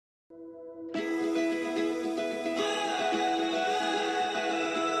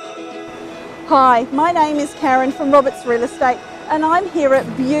Hi, my name is Karen from Roberts Real Estate and I'm here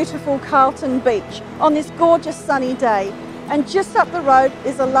at beautiful Carlton Beach on this gorgeous sunny day. And just up the road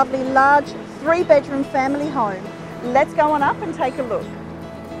is a lovely large 3-bedroom family home. Let's go on up and take a look.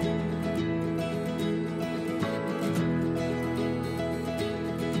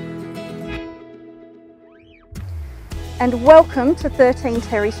 And welcome to 13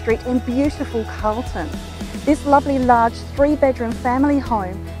 Terry Street in beautiful Carlton. This lovely large 3-bedroom family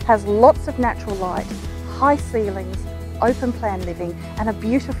home has lots of natural light, high ceilings, open plan living and a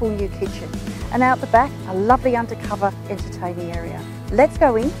beautiful new kitchen. And out the back, a lovely undercover entertaining area. Let's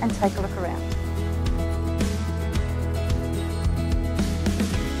go in and take a look around.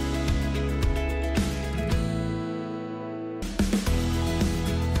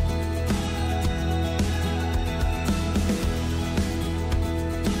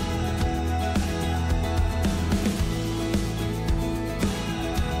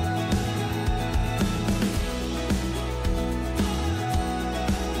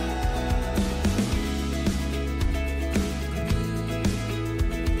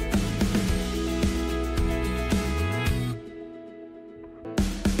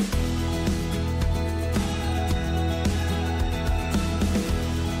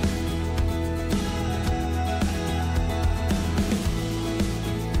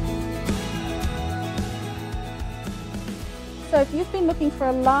 So if you've been looking for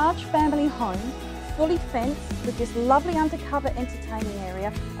a large family home, fully fenced with this lovely undercover entertaining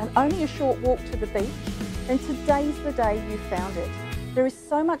area and only a short walk to the beach, then today's the day you found it. There is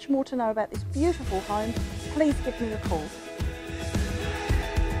so much more to know about this beautiful home. Please give me a call.